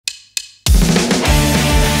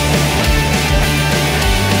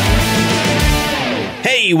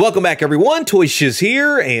Hey, welcome back everyone, Toy Shiz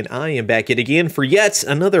here, and I am back yet again for yet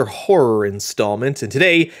another horror installment, and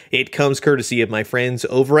today it comes courtesy of my friends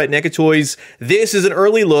over at NECA Toys. This is an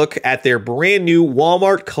early look at their brand new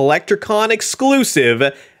Walmart CollectorCon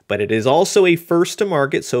exclusive, but it is also a first to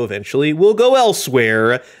market, so eventually will go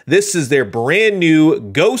elsewhere. This is their brand new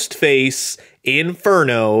GHOSTFACE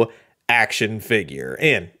Inferno action figure,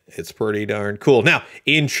 and it's pretty darn cool. Now,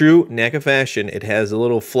 in true NECA fashion, it has a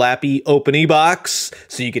little flappy open box,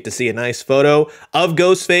 so you get to see a nice photo of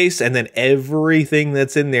Ghostface and then everything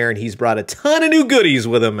that's in there, and he's brought a ton of new goodies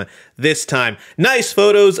with him this time. Nice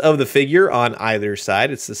photos of the figure on either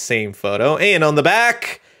side. It's the same photo. And on the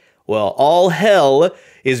back, well, all hell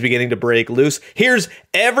is beginning to break loose. Here's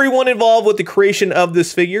everyone involved with the creation of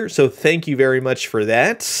this figure, so thank you very much for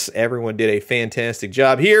that. Everyone did a fantastic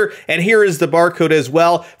job here, and here is the barcode as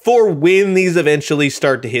well for when these eventually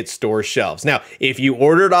start to hit store shelves. Now, if you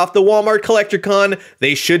ordered off the Walmart CollectorCon,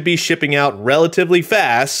 they should be shipping out relatively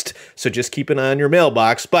fast, so just keep an eye on your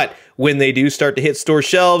mailbox, but when they do start to hit store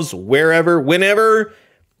shelves, wherever, whenever,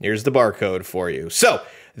 here's the barcode for you. So,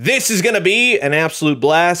 this is going to be an absolute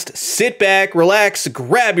blast. Sit back, relax,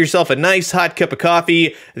 grab yourself a nice hot cup of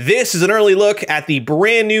coffee. This is an early look at the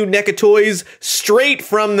brand new NECA Toys, straight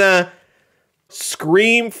from the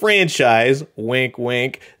Scream franchise. Wink,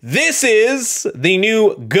 wink. This is the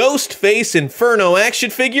new Ghostface Inferno action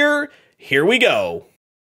figure. Here we go.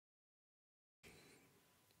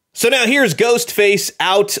 So now here's Ghostface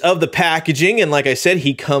out of the packaging, and like I said,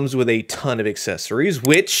 he comes with a ton of accessories,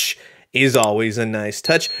 which is always a nice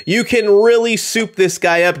touch. You can really soup this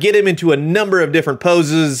guy up, get him into a number of different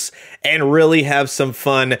poses, and really have some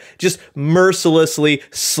fun just mercilessly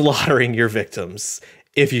slaughtering your victims,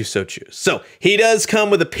 if you so choose. So, he does come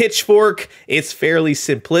with a pitchfork. It's fairly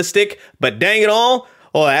simplistic, but dang it all,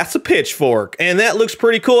 oh, that's a pitchfork, and that looks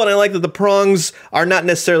pretty cool, and I like that the prongs are not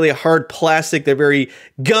necessarily a hard plastic. They're very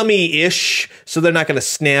gummy-ish, so they're not going to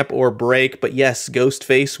snap or break, but yes,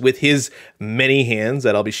 Ghostface, with his many hands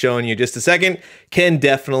that I'll be showing you in just a second, can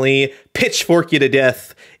definitely pitchfork you to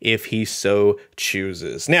death if he so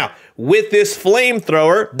chooses. Now, with this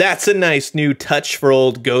flamethrower, that's a nice new touch for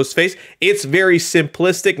old Ghostface. It's very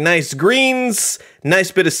simplistic, nice greens,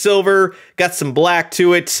 nice bit of silver, got some black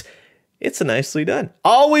to it. It's nicely done.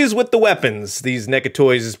 Always with the weapons, these NECA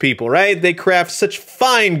Toys people, right? They craft such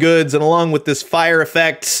fine goods, and along with this fire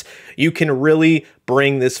effect, you can really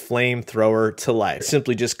bring this flamethrower to life. It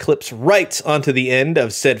simply just clips right onto the end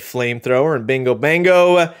of said flamethrower, and bingo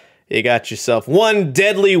bango, you got yourself one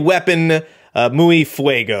deadly weapon, muy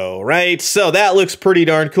fuego, right? So that looks pretty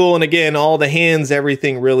darn cool, and again, all the hands,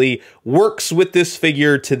 everything really works with this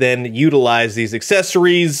figure to then utilize these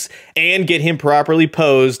accessories and get him properly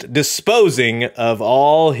posed, disposing of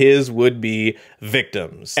all his would-be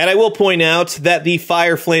victims. And I will point out that the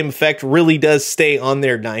fire flame effect really does stay on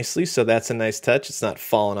there nicely, so that's a nice touch. It's not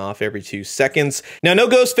falling off every 2 seconds. Now, no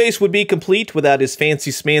Ghostface would be complete without his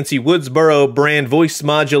fancy-smancy Woodsboro brand voice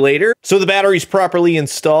modulator. So the battery's properly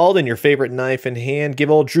installed and your favorite knife in hand, give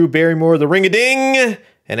old Drew Barrymore the ring-a-ding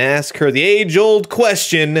and ask her the age-old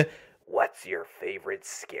question, what's your favorite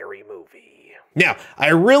scary movie? Now, I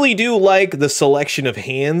really do like the selection of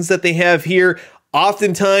hands that they have here.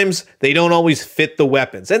 Oftentimes, they don't always fit the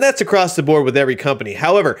weapons, and that's across the board with every company.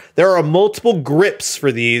 However, there are multiple grips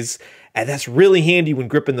for these, and that's really handy when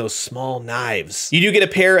gripping those small knives. You do get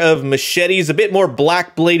a pair of machetes, a bit more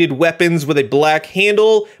black-bladed weapons with a black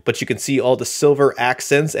handle, but you can see all the silver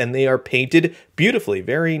accents, and they are painted beautifully.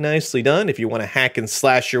 Very nicely done if you want to hack and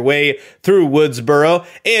slash your way through Woodsboro.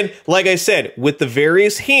 And like I said, with the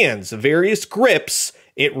various hands, various grips,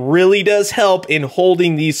 it really does help in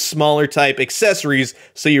holding these smaller type accessories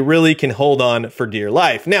so you really can hold on for dear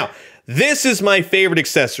life. Now, this is my favorite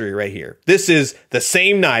accessory right here. This is the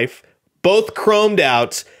same knife, both chromed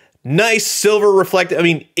out, nice silver reflective. I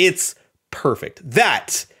mean, it's perfect.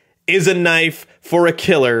 That is a knife for a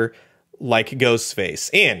killer like Ghostface.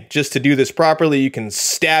 And just to do this properly, you can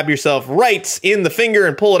stab yourself right in the finger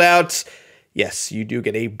and pull it out. Yes, you do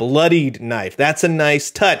get a bloodied knife. That's a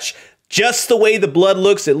nice touch. Just the way the blood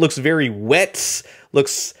looks, it looks very wet,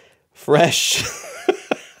 looks fresh.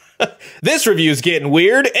 This review's getting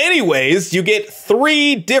weird. Anyways, you get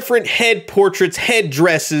 3 different head portraits, head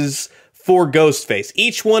dresses for Ghostface.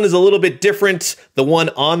 Each one is a little bit different. The one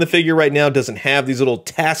on the figure right now doesn't have these little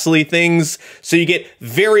tassely things, so you get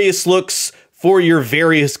various looks for your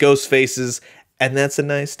various Ghostfaces And that's a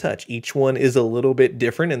nice touch. Each one is a little bit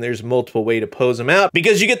different, and there's multiple ways to pose them out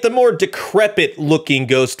because you get the more decrepit looking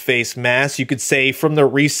Ghostface mask, you could say, from the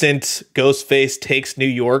recent Ghostface Takes New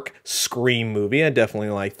York Scream movie. I definitely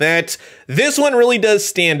like that. This one really does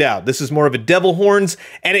stand out. This is more of a devil horns,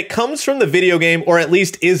 and it comes from the video game, or at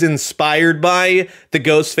least is inspired by the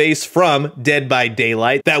Ghostface from Dead by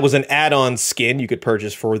Daylight. That was an add-on skin you could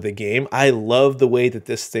purchase for the game. I love the way that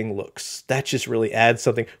this thing looks. That just really adds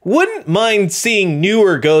something. Wouldn't mind seeing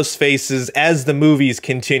newer ghost faces as the movies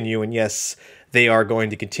continue, and yes, they are going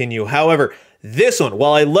to continue. However, this one,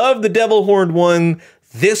 while I love the devil horned one,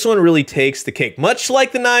 this one really takes the cake. Much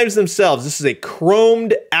like the knives themselves, this is a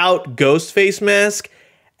chromed out ghost face mask,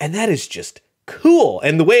 and that is just cool.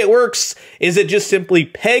 And the way it works is it just simply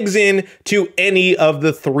pegs in to any of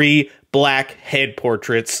the 3 black head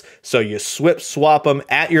portraits. So you swap them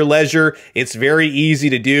at your leisure. It's very easy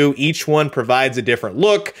to do. Each one provides a different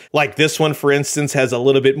look. Like this one, for instance, has a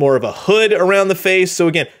little bit more of a hood around the face. So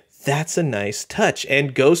again, that's a nice touch.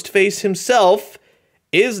 And Ghostface himself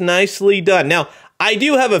is nicely done. Now, I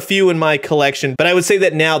do have a few in my collection, but I would say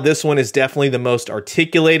that now this one is definitely the most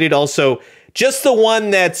articulated. Also, just the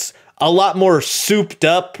one that's a lot more souped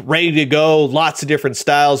up, ready to go, lots of different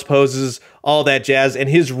styles, poses, all that jazz. And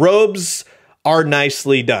his robes are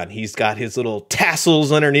nicely done. He's got his little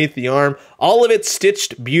tassels underneath the arm, all of it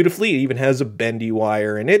stitched beautifully. It even has a bendy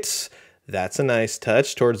wire in it. That's a nice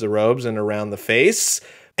touch towards the robes and around the face.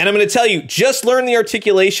 And I'm going to tell you, just learn the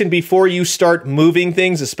articulation before you start moving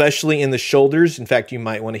things, especially in the shoulders. In fact, you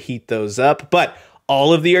might want to heat those up, but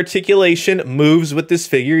all of the articulation moves with this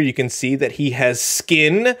figure. You can see that he has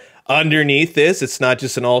skin underneath this. It's not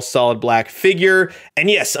just an all solid black figure. And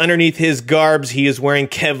yes, underneath his garbs, he is wearing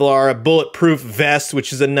Kevlar, a bulletproof vest,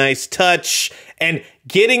 which is a nice touch. And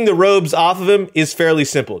getting the robes off of him is fairly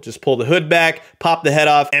simple. Just pull the hood back, pop the head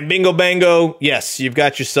off, and bingo bango, yes, you've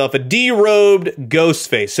got yourself a derobed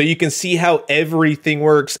Ghostface. So you can see how everything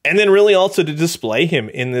works. And then really also to display him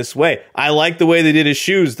in this way. I like the way they did his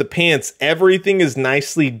shoes, the pants, everything is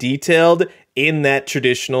nicely detailed in that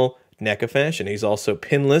traditional NECA fashion. He's also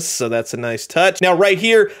pinless, so that's a nice touch. Now right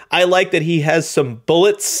here, I like that he has some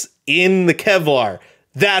bullets in the Kevlar.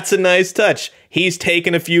 That's a nice touch. He's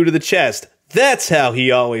taken a few to the chest. That's how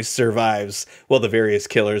he always survives, well, the various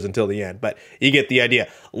killers until the end, but you get the idea.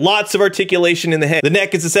 Lots of articulation in the head. The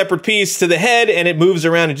neck is a separate piece to the head, and it moves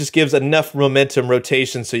around and just gives enough momentum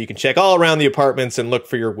rotation so you can check all around the apartments and look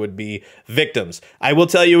for your would-be victims. I will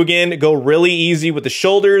tell you again, go really easy with the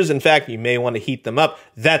shoulders. In fact, you may want to heat them up.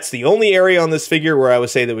 That's the only area on this figure where I would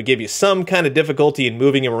say that would give you some kind of difficulty in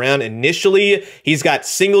moving him around initially. He's got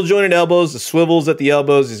single-jointed elbows, the swivels at the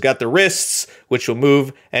elbows. He's got the wrists, which will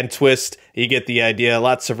move and twist. You get the idea.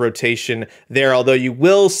 Lots of rotation there, although you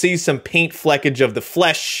will see some paint fleckage of the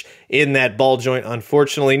flesh in that ball joint,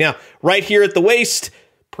 unfortunately. Now, right here at the waist,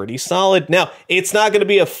 pretty solid. Now, it's not going to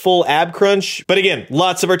be a full ab crunch, but again,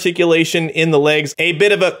 lots of articulation in the legs. A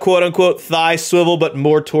bit of a quote-unquote thigh swivel, but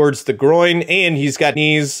more towards the groin, and he's got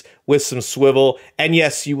knees with some swivel. And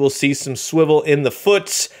yes, you will see some swivel in the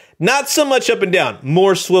foot. Not so much up and down,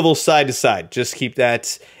 more swivel side to side. Just keep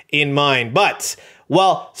that in mind. But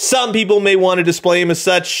while some people may want to display him as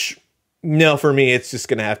such, no, for me, it's just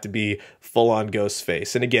going to have to be full-on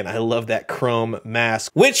Ghostface. And again, I love that chrome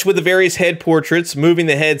mask, which with the various head portraits, moving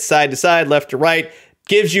the head side to side, left to right,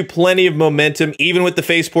 gives you plenty of momentum, even with the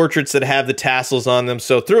face portraits that have the tassels on them.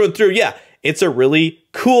 So through and through, yeah, it's a really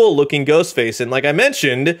cool-looking Ghostface. And like I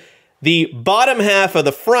mentioned, the bottom half of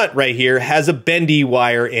the front right here has a bendy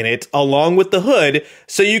wire in it along with the hood,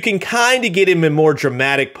 so you can kind of get him in more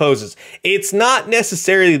dramatic poses. It's not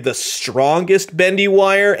necessarily the strongest bendy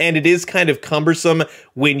wire, and it is kind of cumbersome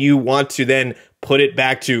when you want to then put it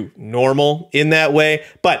back to normal in that way,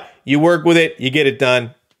 but you work with it, you get it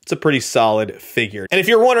done. It's a pretty solid figure. And if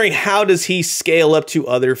you're wondering, how does he scale up to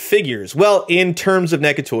other figures? Well, in terms of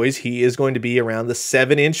NECA Toys, he is going to be around the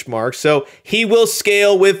 7-inch mark. So he will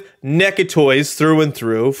scale with NECA Toys through and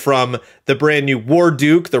through, from the brand new War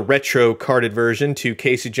Duke, the retro carded version, to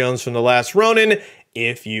Casey Jones from The Last Ronin.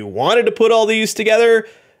 If you wanted to put all these together,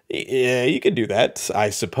 yeah, you could do that, I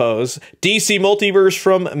suppose. DC Multiverse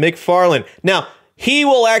from McFarlane. Now, he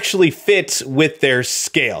will actually fit with their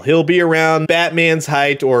scale. He'll be around Batman's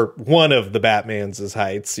height, or one of the Batman's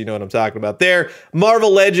heights. You know what I'm talking about there.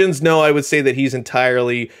 Marvel Legends, no, I would say that he's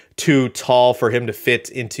entirely too tall for him to fit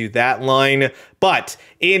into that line. But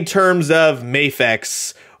in terms of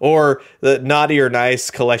Mafex or the Naughty or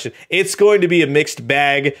Nice collection, it's going to be a mixed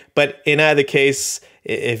bag. But in either case,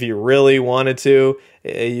 if you really wanted to,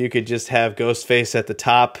 you could just have Ghostface at the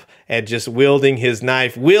top and just wielding his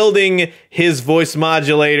knife, wielding his voice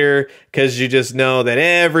modulator, because you just know that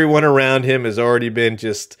everyone around him has already been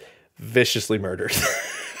just viciously murdered.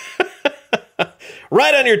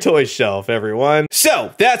 Right on your toy shelf, everyone.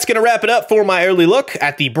 So that's gonna wrap it up for my early look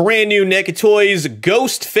at the brand new NECA Toys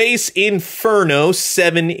Ghostface Inferno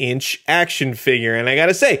 7-inch action figure. And I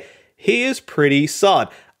gotta say, he is pretty solid.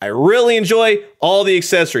 I really enjoy all the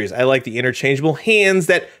accessories. I like the interchangeable hands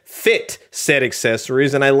that fit said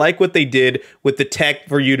accessories, and I like what they did with the tech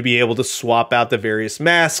for you to be able to swap out the various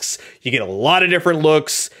masks. You get a lot of different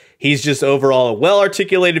looks. He's just overall a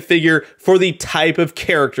well-articulated figure for the type of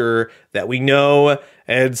character that we know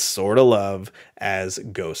and sort of love as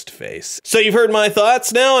Ghostface. So you've heard my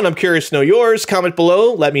thoughts now, and I'm curious to know yours. Comment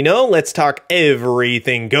below, let me know. Let's talk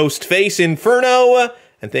everything Ghostface Inferno.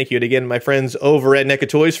 And thank you again, my friends over at NECA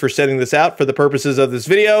Toys, for setting this out for the purposes of this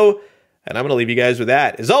video. And I'm going to leave you guys with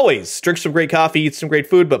that. As always, drink some great coffee, eat some great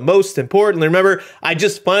food, but most importantly, remember, I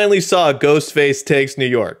just finally saw Ghostface Takes New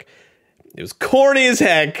York. It was corny as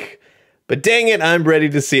heck, but dang it, I'm ready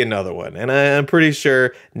to see another one. And I'm pretty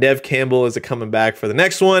sure Neve Campbell is coming back for the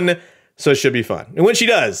next one, so it should be fun. And when she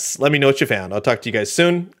does, let me know what you found. I'll talk to you guys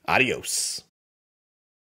soon. Adios.